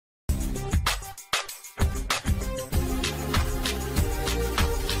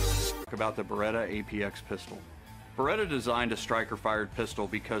about the Beretta APX pistol. Beretta designed a striker-fired pistol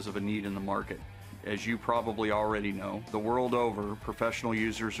because of a need in the market. As you probably already know, the world over, professional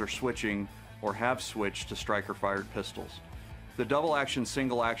users are switching or have switched to striker-fired pistols. The double-action,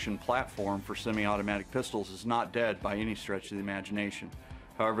 single-action platform for semi-automatic pistols is not dead by any stretch of the imagination.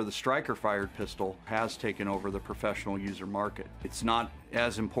 However, the striker-fired pistol has taken over the professional user market. It's not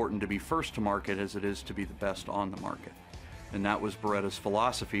as important to be first to market as it is to be the best on the market. And that was Beretta's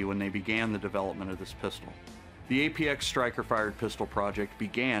philosophy when they began the development of this pistol. The APX striker-fired pistol project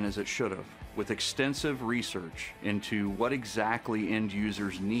began as it should have, with extensive research into what exactly end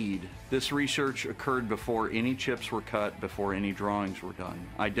users need. This research occurred before any chips were cut, before any drawings were done,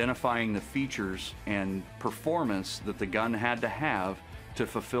 identifying the features and performance that the gun had to have to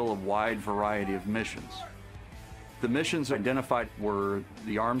fulfill a wide variety of missions. The missions identified were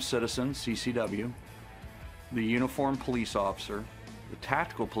the armed citizen, CCW, the uniformed police officer, the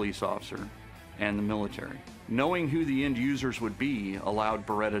tactical police officer, and the military. Knowing who the end users would be allowed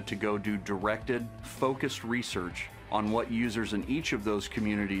Beretta to go do directed, focused research on what users in each of those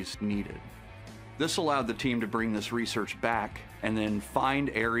communities needed. This allowed the team to bring this research back and then find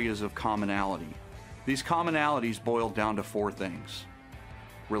areas of commonality. These commonalities boiled down to 4 things: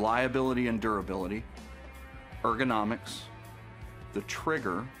 reliability and durability, ergonomics, the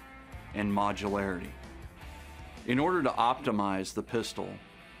trigger, and modularity. In order to optimize the pistol,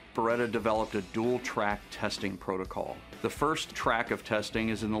 Beretta developed a dual-track testing protocol. The first track of testing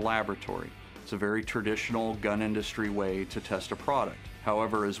is in the laboratory. It's a very traditional gun industry way to test a product.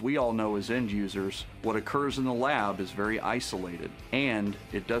 However, as we all know as end users, what occurs in the lab is very isolated, and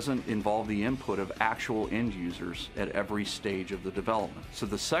it doesn't involve the input of actual end users at every stage of the development. So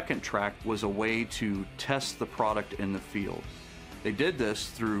the second track was a way to test the product in the field. They did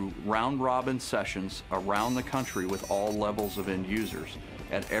this through round-robin sessions around the country with all levels of end users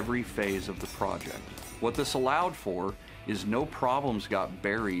at every phase of the project. What this allowed for is no problems got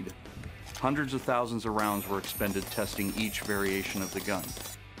buried. Hundreds of thousands of rounds were expended testing each variation of the gun.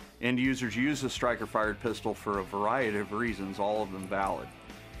 End users use the striker-fired pistol for a variety of reasons, all of them valid.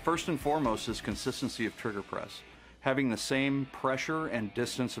 First and foremost is consistency of trigger press. Having the same pressure and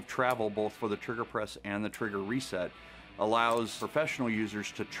distance of travel both for the trigger press and the trigger reset allows professional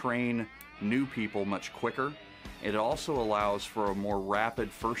users to train new people much quicker. It also allows for a more rapid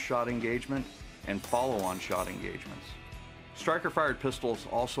first shot engagement and follow-on shot engagements. Striker-fired pistols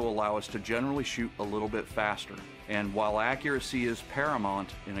also allow us to generally shoot a little bit faster. And while accuracy is paramount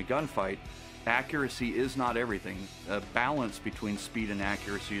in a gunfight, accuracy is not everything. A balance between speed and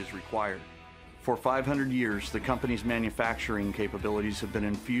accuracy is required. For 500 years, the company's manufacturing capabilities have been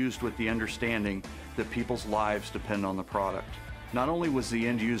infused with the understanding that people's lives depend on the product. Not only was the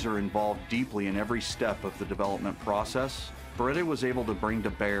end user involved deeply in every step of the development process, Beretta was able to bring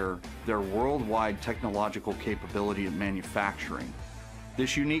to bear their worldwide technological capability in manufacturing.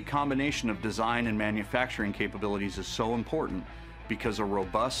 This unique combination of design and manufacturing capabilities is so important because a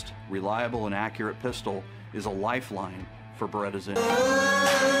robust, reliable, and accurate pistol is a lifeline for Beretta's industry.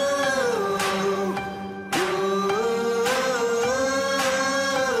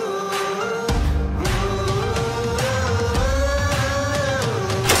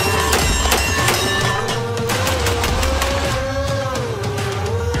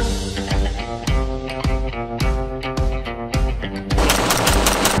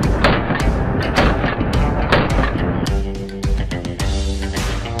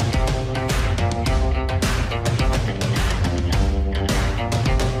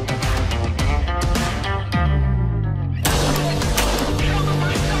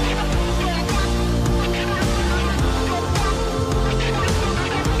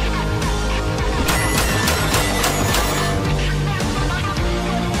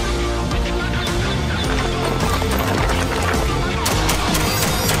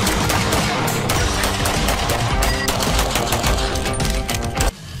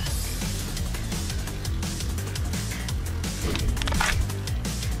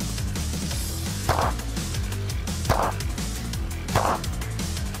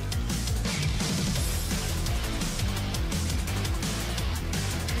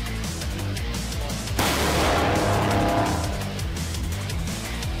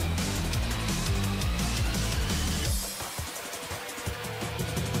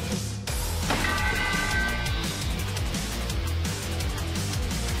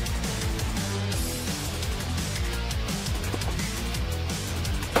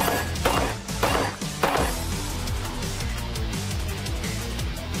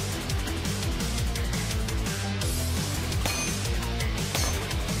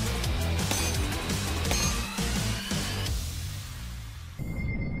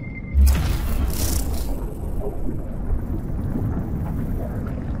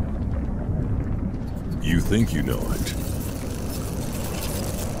 think you know it.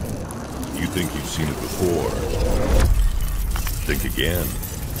 You think you've seen it before. Think again.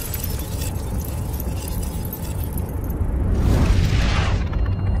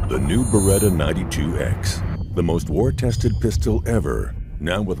 The new Beretta 92X, the most war-tested pistol ever,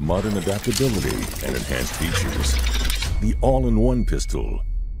 now with modern adaptability and enhanced features. The all-in-one pistol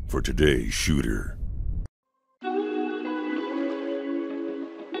for today's shooter.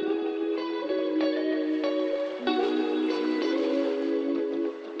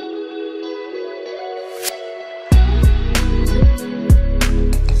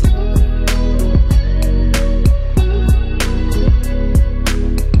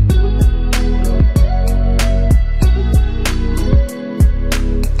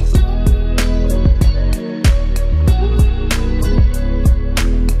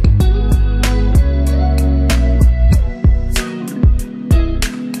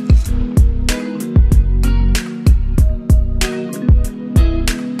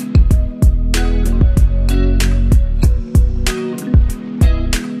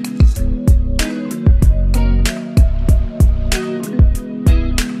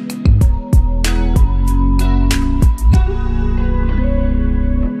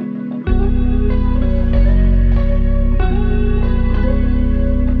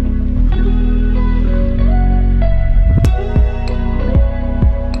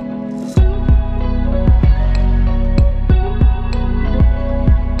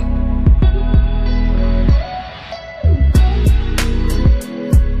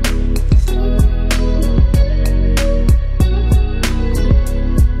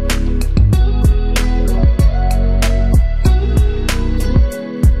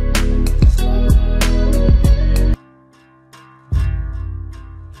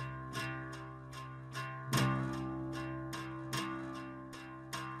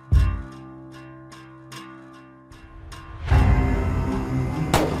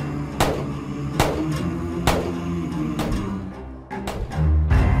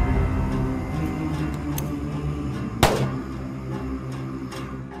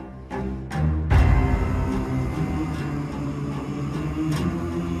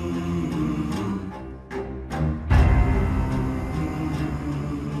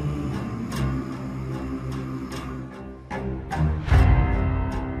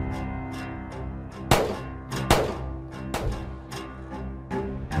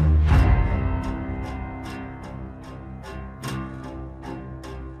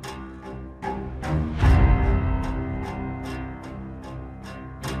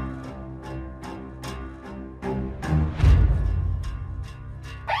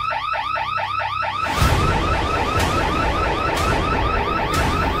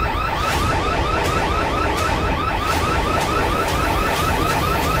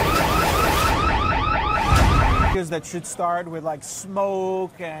 That should start with like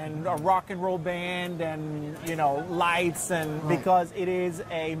smoke and a rock and roll band and, you know, lights, and because it is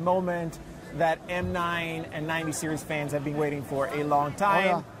a moment that M9 and 90 series fans have been waiting for a long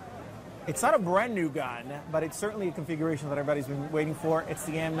time. Oh, yeah. It's not a brand new gun, but it's certainly a configuration that everybody's been waiting for. It's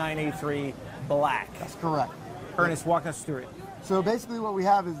the M9A3 Black. That's correct. Ernest, walk us through it. So basically what we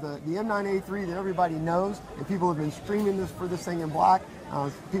have is the M9A3 that everybody knows, and people have been streaming this for this thing in black.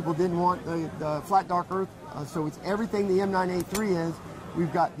 People didn't want the flat dark earth, so it's everything the M9A3 is.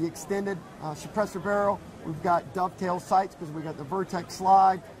 We've got the extended suppressor barrel, we've got dovetail sights because we got the Vertex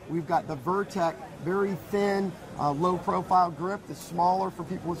slide, we've got the Vertex very thin, low profile grip that's smaller for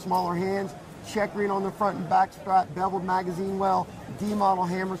people with smaller hands, checkering on the front and back strap, beveled magazine well, D model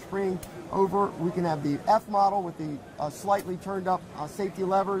hammer spring. Over, we can have the F model with the slightly turned up safety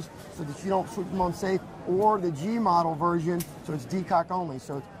levers so that you don't sweep them on safe, or the G model version, so it's decock only.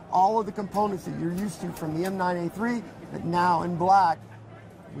 So it's all of the components that you're used to from the M9A3, but now in black,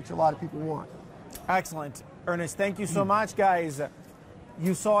 which a lot of people want. Excellent. Ernest, thank you so much, guys.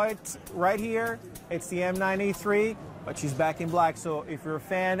 You saw it right here. It's the M9A3, but she's back in black. So if you're a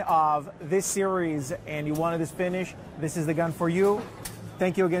fan of this series and you wanted this finish, this is the gun for you.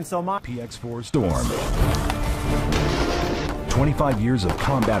 Thank you again so much. PX4 Storm. 25 years of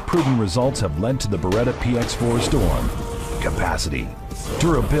combat-proven results have led to the Beretta PX4 Storm. Capacity,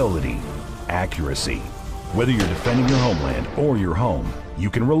 durability, accuracy. Whether you're defending your homeland or your home,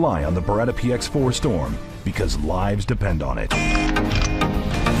 you can rely on the Beretta PX4 Storm because lives depend on it.